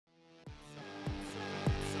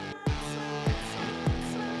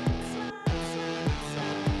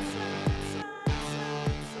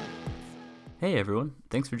Hey everyone,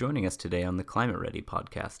 thanks for joining us today on the Climate Ready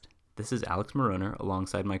podcast. This is Alex Moroner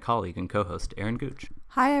alongside my colleague and co-host Aaron Gooch.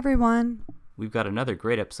 Hi everyone. We've got another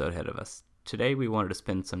great episode ahead of us. Today we wanted to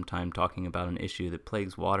spend some time talking about an issue that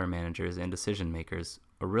plagues water managers and decision makers,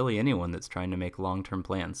 or really anyone that's trying to make long-term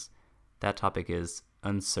plans. That topic is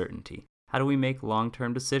uncertainty. How do we make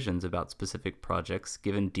long-term decisions about specific projects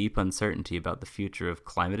given deep uncertainty about the future of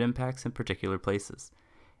climate impacts in particular places?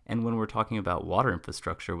 And when we're talking about water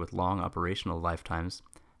infrastructure with long operational lifetimes,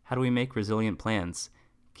 how do we make resilient plans,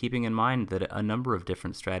 keeping in mind that a number of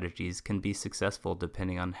different strategies can be successful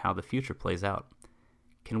depending on how the future plays out?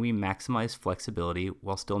 Can we maximize flexibility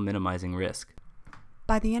while still minimizing risk?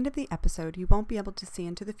 By the end of the episode, you won't be able to see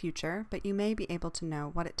into the future, but you may be able to know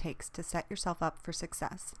what it takes to set yourself up for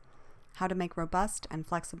success, how to make robust and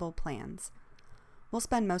flexible plans. We'll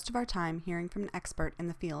spend most of our time hearing from an expert in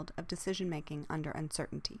the field of decision-making under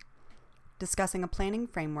uncertainty, discussing a planning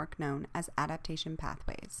framework known as adaptation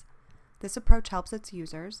pathways. This approach helps its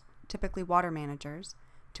users, typically water managers,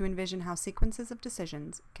 to envision how sequences of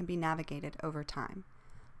decisions can be navigated over time.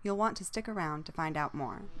 You'll want to stick around to find out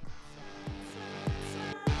more.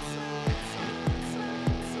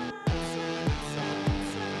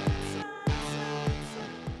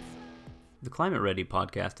 The Climate Ready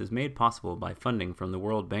podcast is made possible by funding from the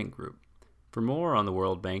World Bank Group. For more on the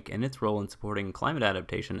World Bank and its role in supporting climate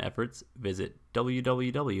adaptation efforts, visit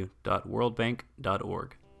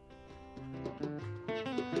www.worldbank.org.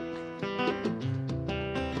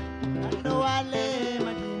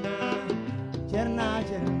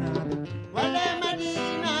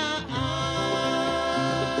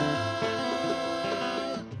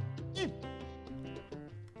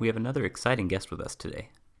 We have another exciting guest with us today.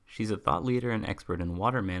 She's a thought leader and expert in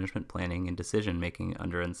water management planning and decision-making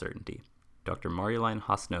under uncertainty. Dr. Marjolein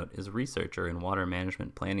Haasnoot is a researcher and water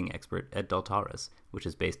management planning expert at Deltares, which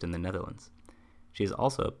is based in the Netherlands. She is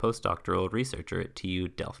also a postdoctoral researcher at TU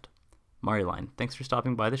Delft. Marjolein, thanks for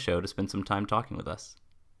stopping by the show to spend some time talking with us.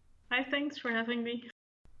 Hi, thanks for having me.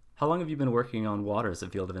 How long have you been working on water as a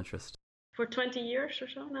field of interest? For 20 years or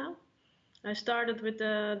so now. I started with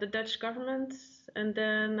the Dutch government, and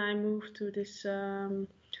then I moved to this to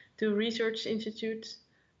a research institute,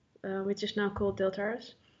 which is now called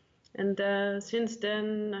Deltares. And since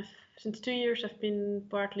then, since 2 years, I've been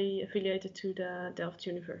partly affiliated to the Delft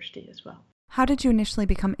University as well. How did you initially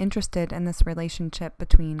become interested in this relationship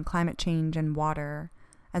between climate change and water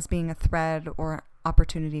as being a thread or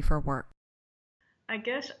opportunity for work? I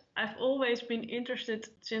guess I've always been interested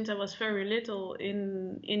since I was very little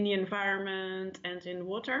in the environment and in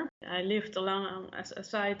water. I lived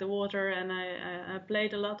aside the water, and I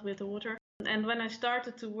played a lot with the water. And when I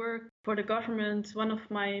started to work for the government, one of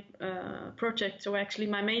my projects, or actually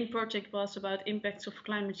my main project, was about impacts of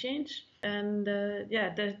climate change. And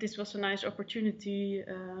this was a nice opportunity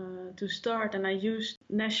to start. And I used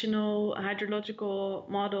national hydrological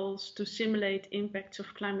models to simulate impacts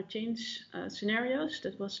of climate change scenarios.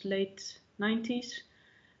 That was late 90s.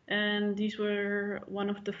 And these were one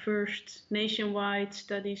of the first nationwide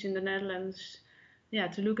studies in the Netherlands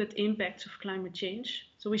to look at impacts of climate change.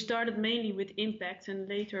 So we started mainly with impacts, and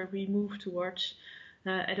later we moved towards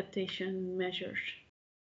adaptation measures.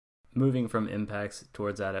 Moving from impacts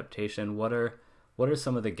towards adaptation, what are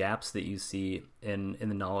some of the gaps that you see in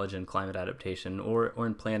the knowledge in climate adaptation or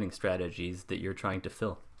in planning strategies that you're trying to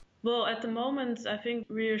fill? Well, at the moment, I think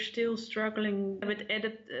we're still struggling with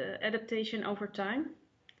adaptation over time.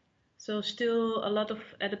 So still a lot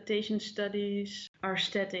of adaptation studies are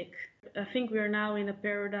static. I think we are now in a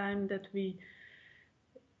paradigm that we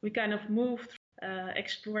kind of moved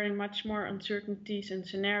exploring much more uncertainties and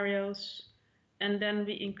scenarios. And then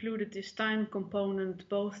we included this time component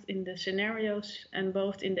both in the scenarios and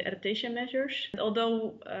both in the adaptation measures.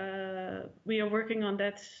 Although we are working on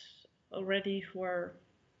that already for,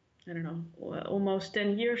 almost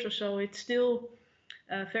 10 years or so, it's still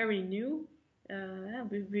very new.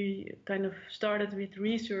 We kind of started with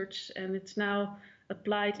research, and it's now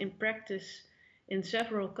applied in practice in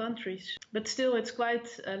several countries. But still, it's quite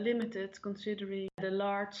limited considering the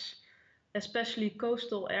large, especially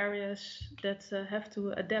coastal areas that have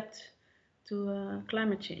to adapt to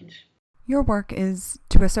climate change. Your work is,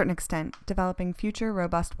 to a certain extent, developing future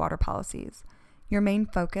robust water policies. Your main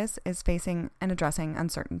focus is facing and addressing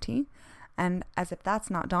uncertainty. And as if that's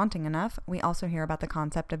not daunting enough, we also hear about the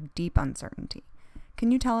concept of deep uncertainty. Can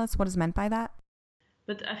you tell us what is meant by that?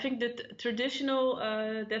 But I think that the traditional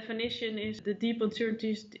definition is the deep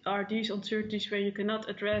uncertainties are these uncertainties where you cannot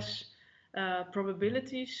address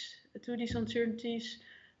probabilities to these uncertainties,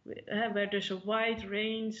 where there's a wide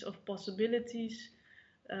range of possibilities,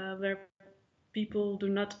 where people do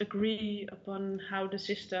not agree upon how the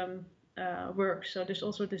system works. So there's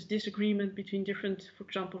also this disagreement between different, for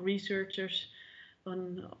example, researchers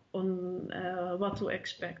on what to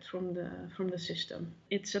expect from the system.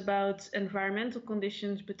 It's about environmental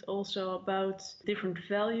conditions, but also about different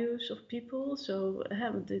values of people. So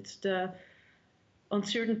it's the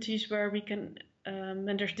uncertainties where we can,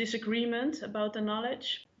 when there's disagreement about the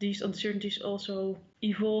knowledge, these uncertainties also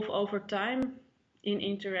evolve over time in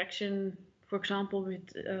interaction, for example, with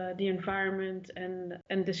the environment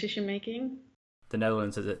and decision making. The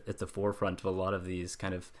Netherlands is at the forefront of a lot of these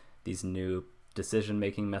new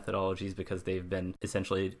decision-making methodologies because they've been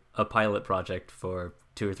essentially a pilot project for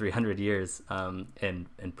 200 or 300 years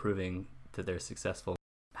and proving that they're successful.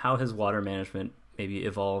 How has water management maybe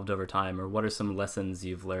evolved over time, or what are some lessons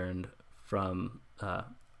you've learned from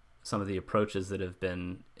some of the approaches that have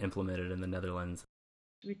been implemented in the Netherlands?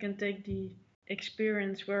 We can take the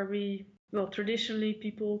experience where traditionally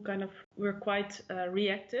people kind of were quite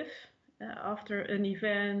reactive. After an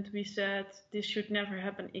event, we said this should never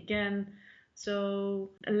happen again.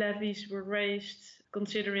 So levies were raised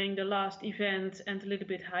considering the last event and a little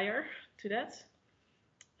bit higher to that.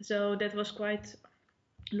 So that was quite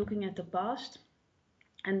looking at the past.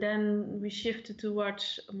 And then we shifted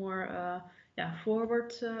towards more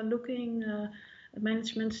forward-looking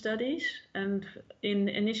management studies. And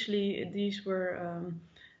initially these were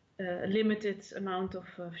a limited amount of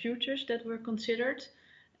futures that were considered.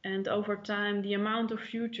 And over time, the amount of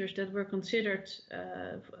futures that were considered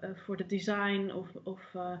for the design of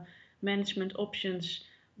management options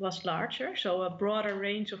was larger. So a broader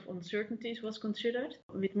range of uncertainties was considered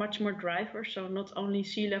with much more drivers. So not only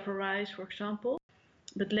sea level rise, for example,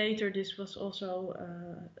 but later this was also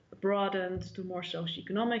broadened to more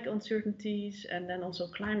socioeconomic uncertainties and then also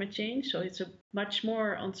climate change. So it's a much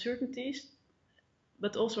more uncertainties,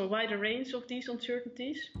 but also a wider range of these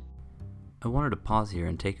uncertainties. I wanted to pause here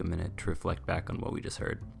and take a minute to reflect back on what we just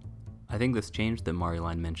heard. I think this change that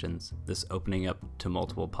Marjolein mentions, this opening up to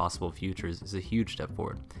multiple possible futures, is a huge step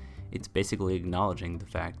forward. It's basically acknowledging the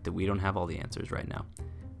fact that we don't have all the answers right now.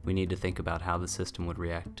 We need to think about how the system would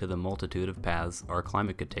react to the multitude of paths our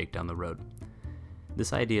climate could take down the road.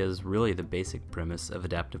 This idea is really the basic premise of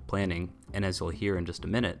adaptive planning, and as you'll hear in just a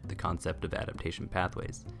minute, the concept of adaptation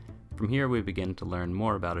pathways. From here, we begin to learn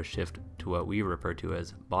more about a shift to what we refer to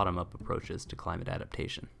as bottom-up approaches to climate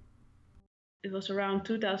adaptation. It was around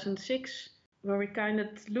 2006 where we kind of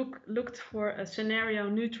looked for a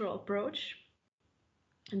scenario-neutral approach.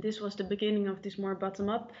 And this was the beginning of these more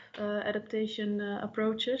bottom-up adaptation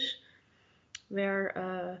approaches,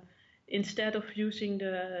 where instead of using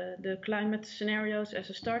the climate scenarios as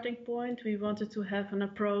a starting point, we wanted to have an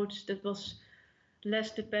approach that was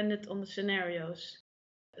less dependent on the scenarios.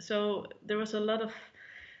 So there was a lot of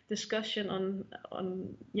discussion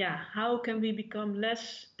on how can we become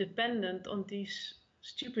less dependent on these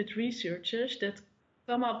stupid researchers that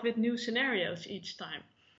come up with new scenarios each time.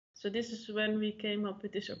 So this is when we came up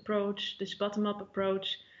with this approach, this bottom-up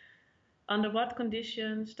approach. Under what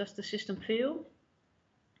conditions does the system fail?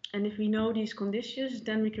 And if we know these conditions,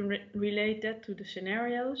 then we can relate that to the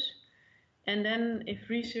scenarios. And then if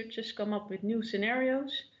researchers come up with new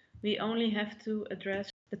scenarios, we only have to address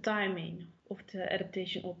the timing of the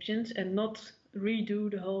adaptation options and not redo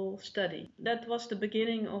the whole study. That was the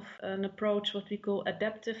beginning of an approach, what we call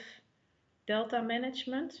adaptive delta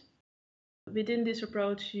management. Within this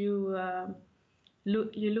approach, you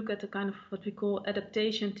look at the kind of what we call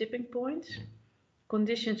adaptation tipping points,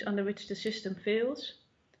 conditions under which the system fails.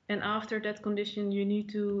 And after that condition, you need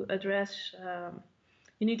to address,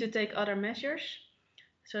 you need to take other measures.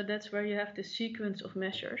 So that's where you have the sequence of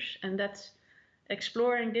measures, and that's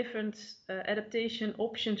exploring different adaptation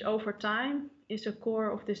options over time is a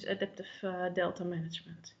core of this adaptive delta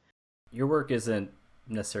management. Your work isn't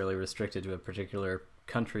necessarily restricted to a particular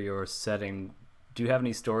country or setting. Do you have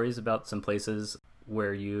any stories about some places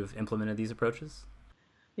where you've implemented these approaches?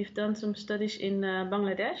 We've done some studies in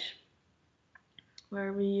Bangladesh,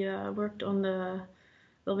 where we worked on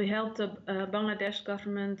we helped the Bangladesh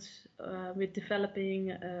government with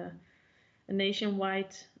developing a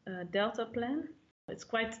nationwide delta plan. It's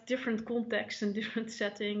quite different context and different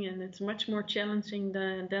setting, and it's much more challenging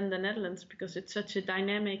than the Netherlands because it's such a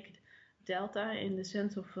dynamic delta in the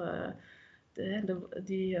sense of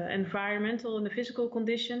the environmental and the physical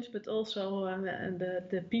conditions, but also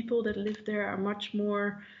the people that live there are much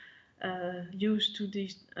more used to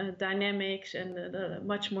these dynamics and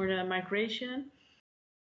much more the migration.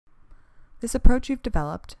 This approach you've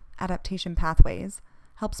developed, adaptation pathways,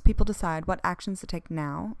 helps people decide what actions to take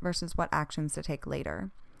now versus what actions to take later.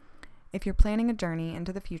 If you're planning a journey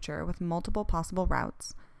into the future with multiple possible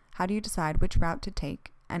routes, how do you decide which route to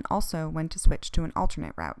take and also when to switch to an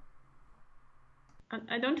alternate route?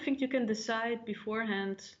 I don't think you can decide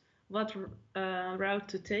beforehand what route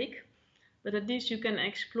to take, but at least you can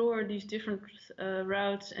explore these different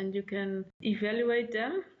routes and you can evaluate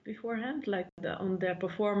them beforehand, like on their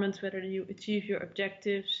performance, whether you achieve your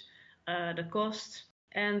objectives, the cost.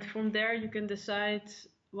 And from there you can decide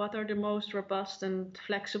what are the most robust and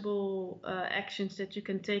flexible actions that you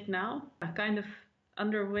can take now. Kind of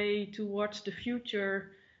underway towards the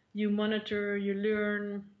future, you monitor, you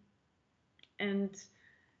learn, and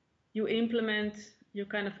you implement your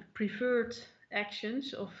kind of preferred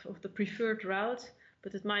actions of the preferred route.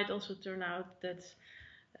 But it might also turn out that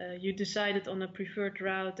you decided on a preferred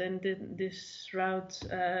route and this route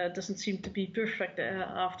doesn't seem to be perfect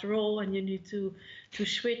after all, and you need to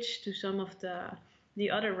switch to some of the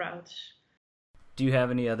other routes. Do you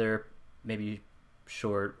have any other maybe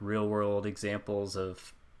short real-world examples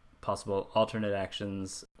of possible alternate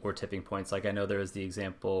actions or tipping points? Like I know there was the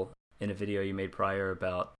example in a video you made prior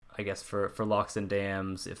about, I guess, for locks and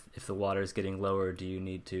dams, if the water is getting lower, do you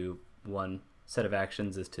need to, one set of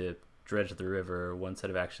actions is to dredge the river, one set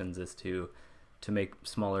of actions is to make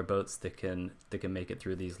smaller boats that can make it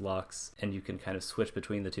through these locks, and you can kind of switch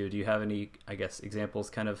between the two. Do you have any, I guess, examples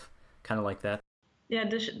kind of like that? Yeah,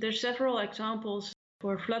 there's several examples.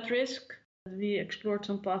 For flood risk, we explored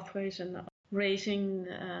some pathways and raising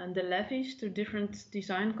the levees to different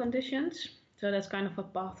design conditions. So that's kind of a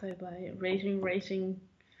pathway by raising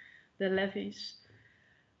the levees.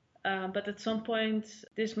 But at some point,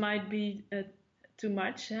 this might be too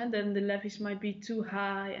much, and then the levees might be too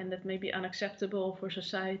high, and that may be unacceptable for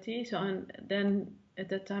society. So and then at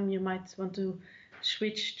that time, you might want to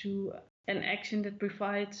switch to an action that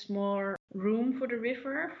provides more room for the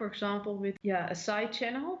river, for example, with a side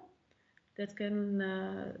channel that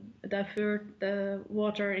can divert the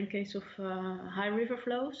water in case of high river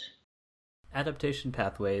flows. Adaptation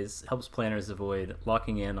Pathways helps planners avoid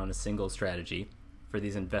locking in on a single strategy for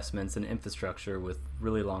these investments in infrastructure with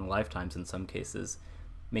really long lifetimes in some cases,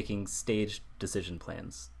 making staged decision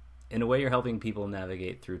plans. In a way, you're helping people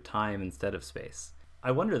navigate through time instead of space.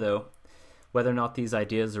 I wonder, though, whether or not these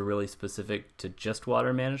ideas are really specific to just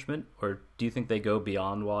water management, or do you think they go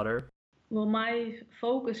beyond water? Well, my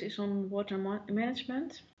focus is on water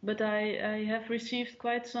management, but I have received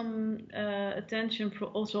quite some attention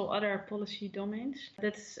from also other policy domains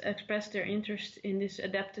that expressed their interest in this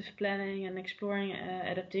adaptive planning and exploring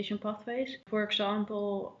adaptation pathways. For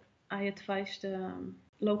example, I advised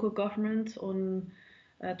local government on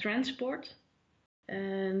transport,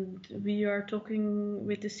 and we are talking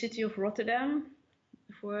with the city of Rotterdam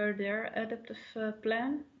for their adaptive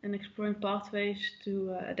plan and exploring pathways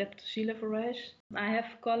to adapt to sea level rise. I have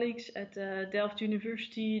colleagues at Delft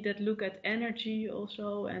University that look at energy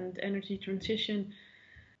also and energy transition.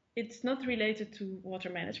 It's not related to water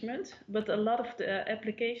management, but a lot of the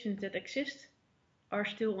applications that exist are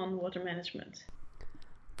still on water management.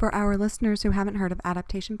 For our listeners who haven't heard of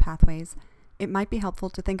adaptation pathways, it might be helpful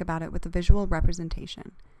to think about it with a visual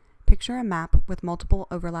representation. Picture a map with multiple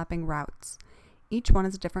overlapping routes. Each one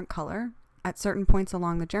is a different color. At certain points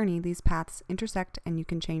along the journey, these paths intersect and you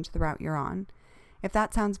can change the route you're on. If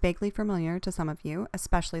that sounds vaguely familiar to some of you,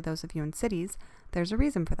 especially those of you in cities, there's a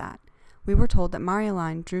reason for that. We were told that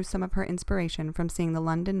Marjolein drew some of her inspiration from seeing the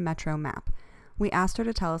London Metro map. We asked her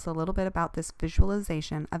to tell us a little bit about this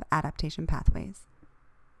visualization of adaptation pathways.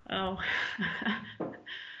 Oh,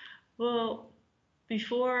 well,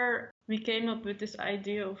 before we came up with this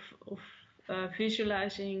idea of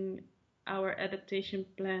visualizing our adaptation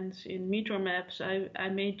plans in Metro Maps, I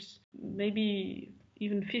made maybe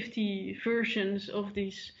even 50 versions of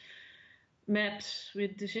these maps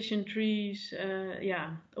with decision trees,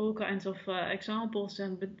 all kinds of examples,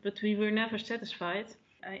 but we were never satisfied.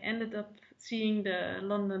 I ended up seeing the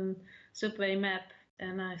London subway map,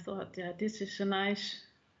 and I thought, this is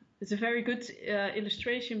it's a very good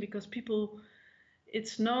illustration, because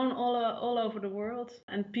it's known all over the world,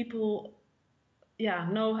 and people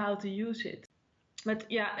know how to use it. But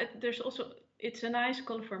it's a nice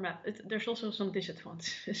colorful map. There's also some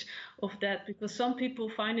disadvantages of that, because some people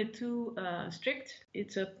find it too strict.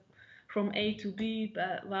 It's from A to B,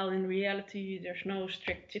 but while in reality there's no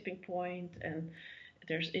strict tipping point, and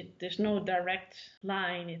there's no direct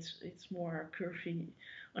line. It's more curvy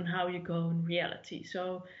on how you go in reality.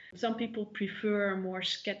 So some people prefer a more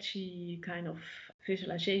sketchy kind of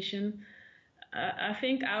visualization. I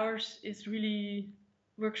think ours is really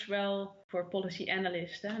works well for policy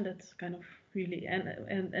analysts, and that's kind of really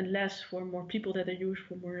and less for more people that are used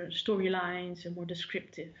for more storylines and more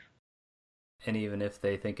descriptive. And even if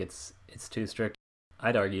they think it's too strict,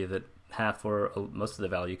 I'd argue that half or most of the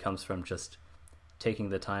value comes from just taking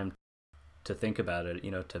the time to think about it,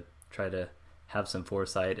 to try to have some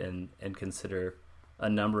foresight and consider a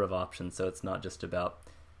number of options. So it's not just about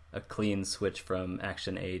a clean switch from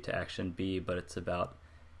action A to action B, but it's about,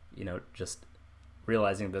 just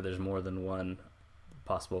realizing that there's more than one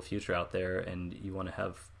possible future out there, and you want to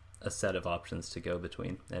have a set of options to go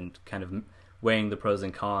between, and kind of weighing the pros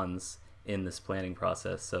and cons in this planning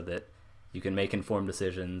process so that you can make informed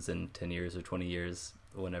decisions in 10 years or 20 years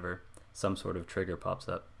whenever some sort of trigger pops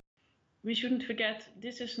up. We shouldn't forget,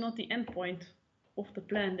 this is not the end point of the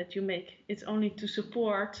plan that you make. It's only to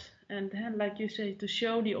support and, like you say, to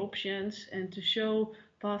show the options and to show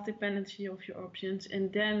path dependency of your options,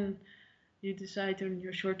 and then you decide on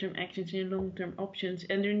your short-term actions and your long-term options.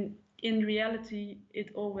 And in reality,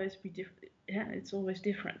 it's always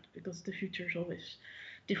different, because the future is always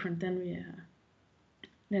different than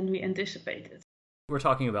we anticipated. We're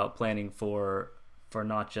talking about planning for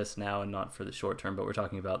not just now and not for the short term, but we're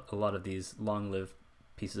talking about a lot of these long-lived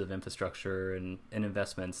pieces of infrastructure and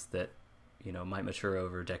investments that might mature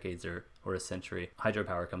over decades or a century.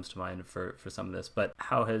 Hydropower comes to mind for some of this. But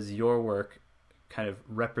how has your work kind of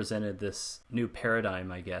represented this new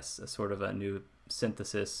paradigm, I guess, a sort of a new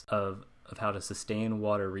synthesis of how to sustain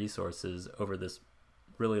water resources over this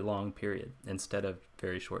really long period instead of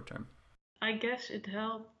very short term? I guess it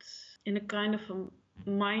helped in a kind of a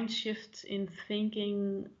mind shift in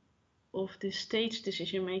thinking of the stage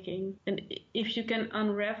decision making. And if you can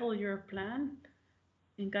unravel your plan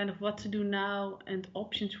in kind of what to do now and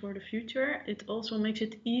options for the future, it also makes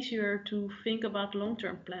it easier to think about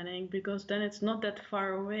long-term planning, because then it's not that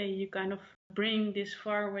far away. You kind of bring this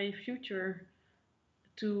faraway future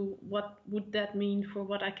to what would that mean for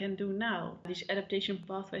what I can do now. This adaptation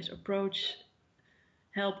pathways approach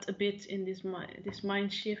helped a bit in this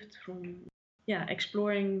mind shift from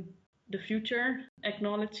exploring the future,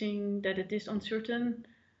 acknowledging that it is uncertain,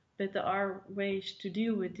 but there are ways to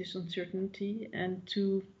deal with this uncertainty and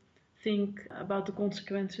to think about the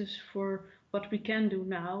consequences for what we can do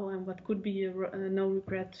now and what could be a no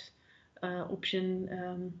regret option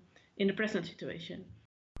in the present situation.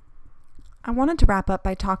 I wanted to wrap up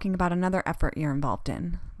by talking about another effort you're involved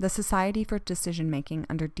in, the Society for Decision Making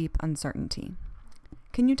Under Deep Uncertainty.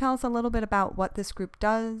 Can you tell us a little bit about what this group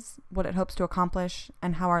does, what it hopes to accomplish,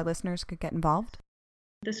 and how our listeners could get involved?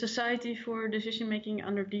 The Society for Decision Making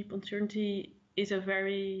Under Deep Uncertainty is a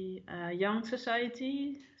very young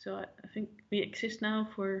society. So I think we exist now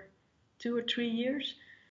for 2 or 3 years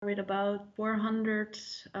with about 400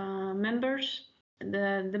 members.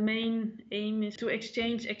 The main aim is to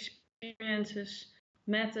exchange experiences,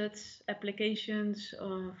 methods, applications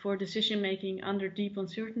for decision making under deep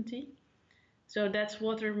uncertainty. So that's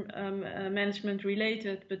water management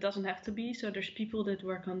related, but doesn't have to be. So there's people that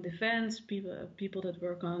work on defense, people that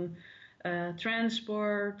work on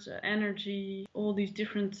transport, energy, all these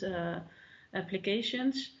different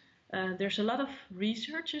applications. There's a lot of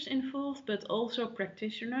researchers involved, but also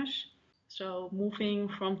practitioners. So moving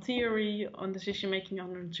from theory on decision making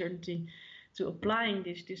under uncertainty to applying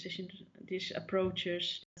these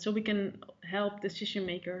approaches, so we can help decision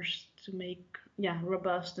makers to make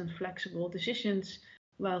robust and flexible decisions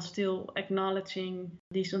while still acknowledging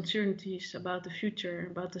these uncertainties about the future,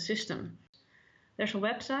 about the system. There's a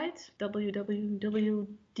website,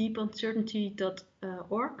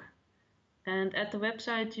 www.deepuncertainty.org, and at the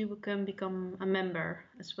website you can become a member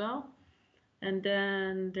as well. And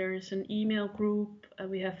then there is an email group,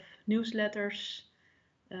 we have newsletters,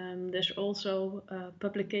 there's also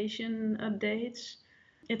publication updates.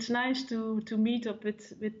 It's nice to meet up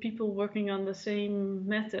with people working on the same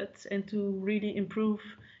methods and to really improve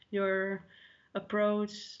your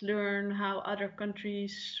approach, learn how other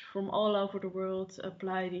countries from all over the world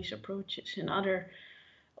apply these approaches in other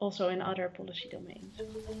policy domains.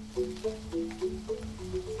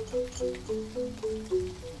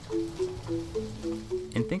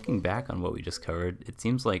 In thinking back on what we just covered, it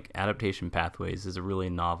seems like adaptation pathways is a really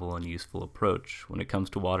novel and useful approach when it comes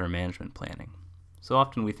to water management planning. So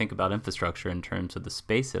often we think about infrastructure in terms of the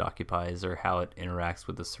space it occupies or how it interacts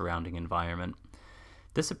with the surrounding environment.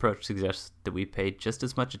 This approach suggests that we pay just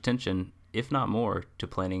as much attention, if not more, to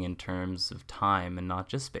planning in terms of time and not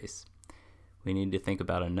just space. We need to think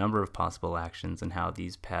about a number of possible actions and how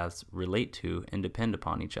these paths relate to and depend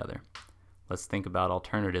upon each other. Let's think about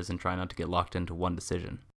alternatives and try not to get locked into one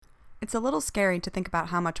decision. It's a little scary to think about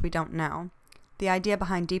how much we don't know. The idea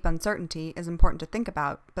behind deep uncertainty is important to think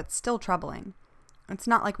about, but still troubling. It's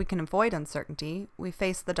not like we can avoid uncertainty. We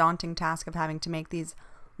face the daunting task of having to make these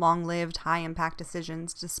long-lived, high-impact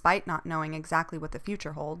decisions despite not knowing exactly what the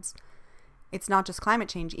future holds. It's not just climate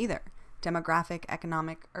change either. Demographic,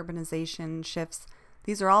 economic, urbanization, shifts,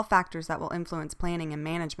 these are all factors that will influence planning and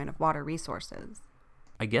management of water resources.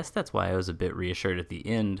 I guess that's why I was a bit reassured at the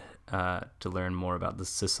end to learn more about the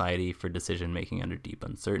Society for Decision Making Under Deep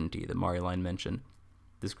Uncertainty that Mariline mentioned.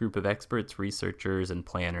 This group of experts, researchers, and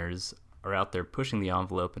planners are out there pushing the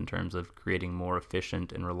envelope in terms of creating more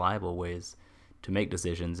efficient and reliable ways to make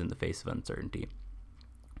decisions in the face of uncertainty.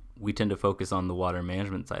 We tend to focus on the water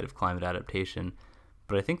management side of climate adaptation,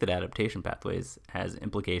 but I think that Adaptation Pathways has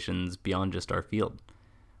implications beyond just our field.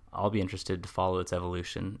 I'll be interested to follow its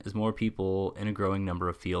evolution as more people in a growing number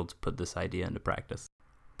of fields put this idea into practice.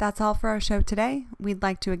 That's all for our show today. We'd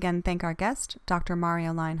like to again thank our guest, Dr.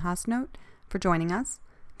 Marjolein Haasnoot, for joining us.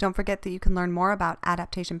 Don't forget that you can learn more about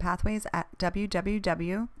Adaptation Pathways at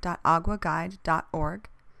www.aguaguide.org.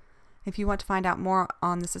 If you want to find out more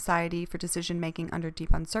on the Society for Decision Making Under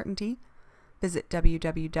Deep Uncertainty, visit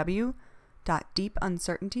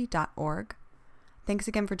www.deepuncertainty.org. Thanks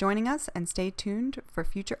again for joining us, and stay tuned for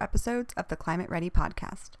future episodes of the Climate Ready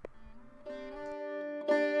podcast.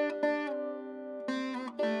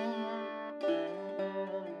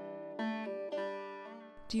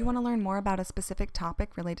 Do you want to learn more about a specific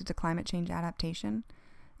topic related to climate change adaptation?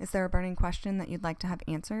 Is there a burning question that you'd like to have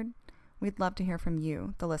answered? We'd love to hear from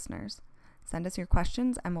you, the listeners. Send us your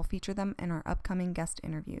questions and we'll feature them in our upcoming guest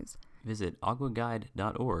interviews. Visit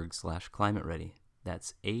aguaguide.org/climateready.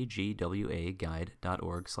 That's AGWA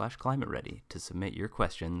guide.org/climateready to submit your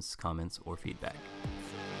questions, comments, or feedback.